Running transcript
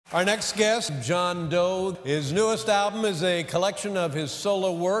Our next guest, John Doe. His newest album is a collection of his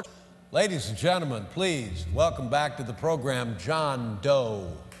solo work. Ladies and gentlemen, please welcome back to the program, John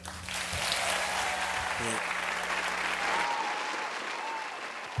Doe.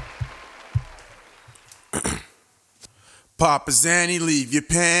 Papa Zanny, leave your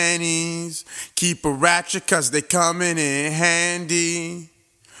panties. Keep a ratchet cause they coming in handy.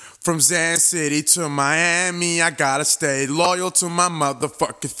 From Zan City to Miami, I gotta stay loyal to my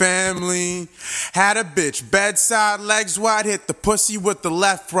motherfucking family. Had a bitch, bedside, legs wide, hit the pussy with the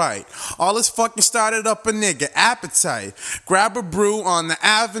left, right. All this fucking started up a nigga appetite. Grab a brew on the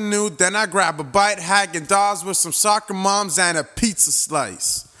avenue, then I grab a bite, Häagen-Dazs with some soccer moms and a pizza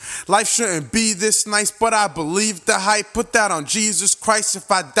slice. Life shouldn't be this nice, but I believe the hype. Put that on Jesus Christ if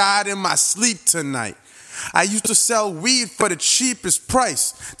I died in my sleep tonight. I used to sell weed for the cheapest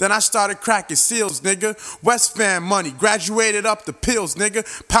price. Then I started cracking seals, nigga. West Van money, graduated up the pills, nigga.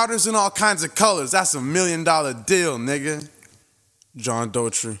 Powders in all kinds of colors, that's $1 million deal, nigga. John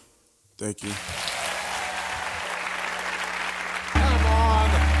Doetry, thank you. Come on.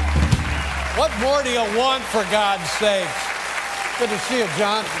 What more do you want, for God's sakes? Good to see you,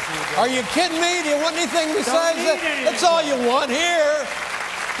 John. Are you kidding me? Do you want anything besides that? That's all you want here.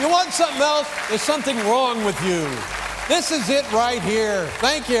 You want something else? There's something wrong with you. This is it right here.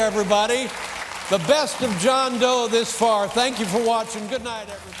 Thank you, everybody. The best of John Doe this far. Thank you for watching. Good night,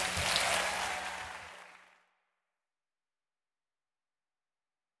 everybody.